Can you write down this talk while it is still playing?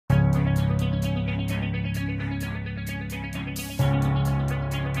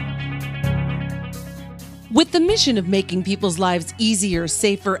With the mission of making people's lives easier,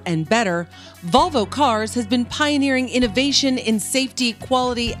 safer, and better, Volvo Cars has been pioneering innovation in safety,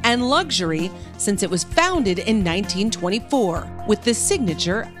 quality, and luxury since it was founded in 1924 with the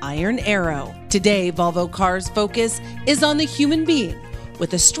signature Iron Arrow. Today, Volvo Cars' focus is on the human being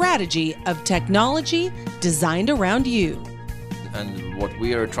with a strategy of technology designed around you. And what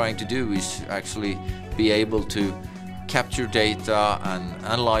we are trying to do is actually be able to capture data and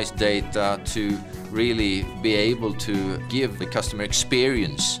analyze data to really be able to give the customer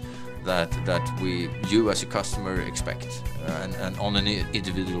experience that you as a customer expect and on an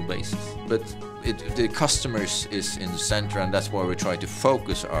individual basis. But the customers is in the center, and that's why we try to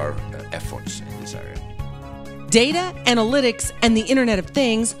focus our efforts in this area. Data, analytics, and the Internet of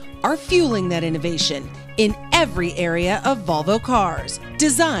Things are fueling that innovation in every area of Volvo Cars.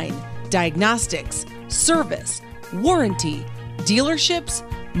 Design, diagnostics, service, warranty, dealerships,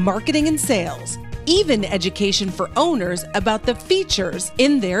 marketing and sales, even education for owners about the features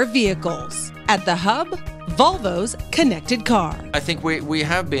in their vehicles. At the hub, Volvo's connected car. I think we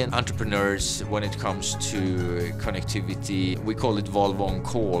have been entrepreneurs when it comes to connectivity. We call it Volvo On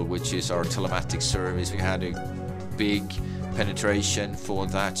Call, which is our telematics service. We had a big penetration for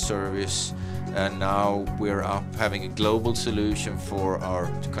that service, and now we're up having a global solution for our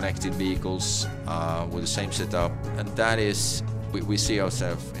connected vehicles with the same setup, and that is, we see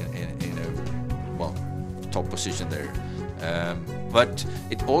ourselves in a top position there. But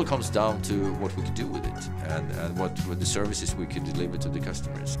it all comes down to what we could do with it and what the services we could deliver to the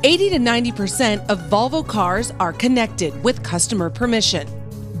customers. 80 to 90% of Volvo Cars are connected with customer permission,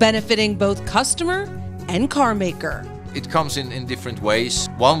 benefiting both customer and car maker. It comes in different ways.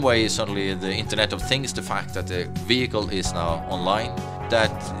 One way is certainly the Internet of Things, the fact that the vehicle is now online.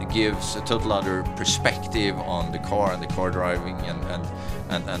 That gives a total other perspective on the car and the car driving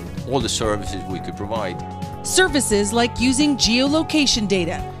and all the services we could provide. Services like using geolocation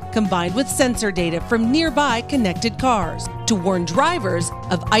data combined with sensor data from nearby connected cars to warn drivers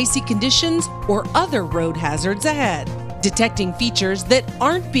of icy conditions or other road hazards ahead. Detecting features that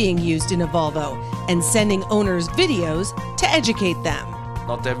aren't being used in a Volvo and sending owners videos to educate them.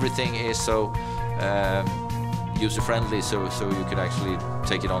 Not everything is so user-friendly, so you could actually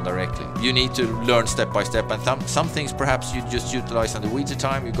take it on directly. You need to learn step by step, and some things perhaps you just utilize in the winter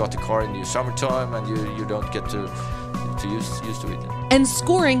time. You got the car in the summertime, and you don't get to used to it. And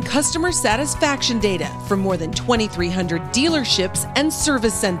scoring customer satisfaction data from more than 2,300 dealerships and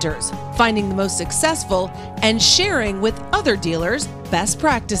service centers, finding the most successful and sharing with other dealers best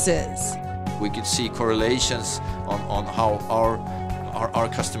practices. We could see correlations on how our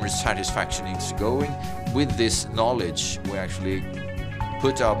customer satisfaction is going. With this knowledge, we actually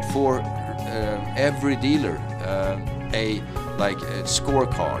put up for every dealer a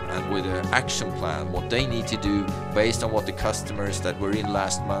scorecard, and with an action plan, what they need to do based on what the customers that were in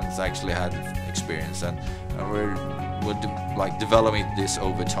last month actually had experienced, and we're developing this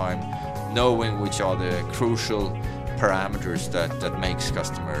over time, knowing which are the crucial parameters that makes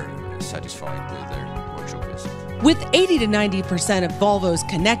customer satisfied with their workshop visit. With 80 to 90% of Volvos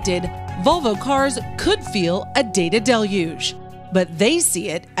connected, Volvo Cars could feel a data deluge, but they see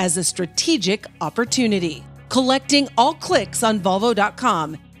it as a strategic opportunity, collecting all clicks on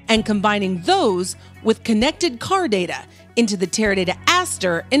Volvo.com and combining those with connected car data into the Teradata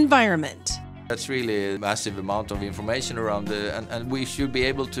Aster environment. That's really a massive amount of information around and we should be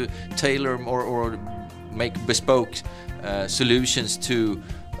able to tailor or make bespoke solutions to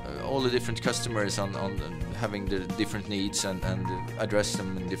all the different customers on having the different needs and address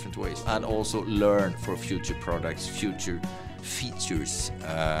them in different ways, and also learn for future products, future features,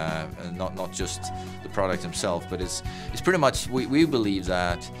 not just the product themselves, but it's pretty much, we believe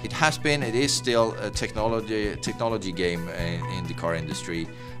that it is still a technology game in the car industry.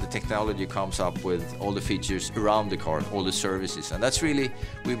 The technology comes up with all the features around the car, all the services, and that's really,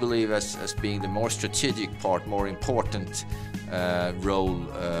 we believe, as being the more strategic part, more important role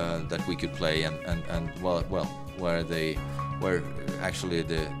that we could play, and where actually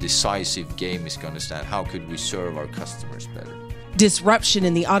the decisive game is going to stand. How could we serve our customers better? Disruption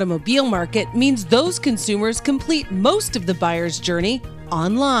in the automobile market means those consumers complete most of the buyer's journey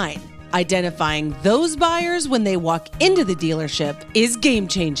online. Identifying those buyers when they walk into the dealership is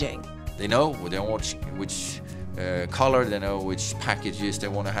game-changing. They know which color, they know which packages they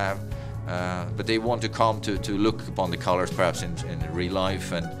want to have, but they want to come to look upon the colors perhaps in real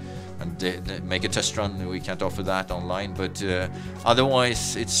life and they make a test run. We can't offer that online, but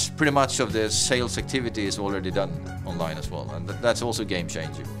otherwise it's pretty much of the sales activity is already done online as well, and that's also game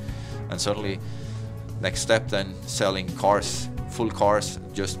changer. And certainly next step then, selling cars full cars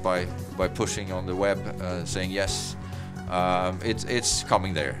just by pushing on the web, saying yes. It's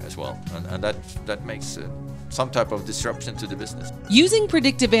coming there as well, and that makes some type of disruption to the business. Using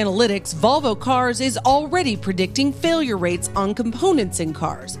predictive analytics, Volvo Cars is already predicting failure rates on components in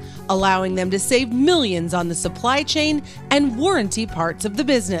cars, allowing them to save millions on the supply chain and warranty parts of the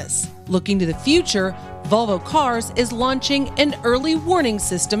business. Looking to the future, Volvo Cars is launching an early warning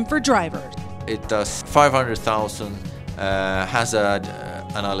system for drivers. It does 500,000 hazard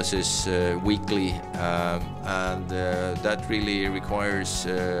analysis weekly, and that really requires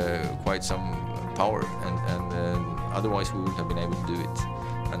quite some power, and otherwise we wouldn't have been able to do it.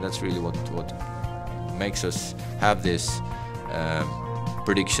 And that's really what makes us have this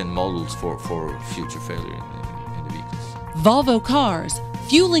prediction models for future failure in the vehicles. Volvo Cars,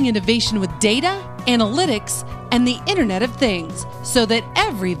 fueling innovation with data, analytics, and the Internet of Things, so that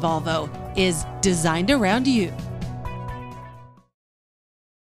every Volvo is designed around you.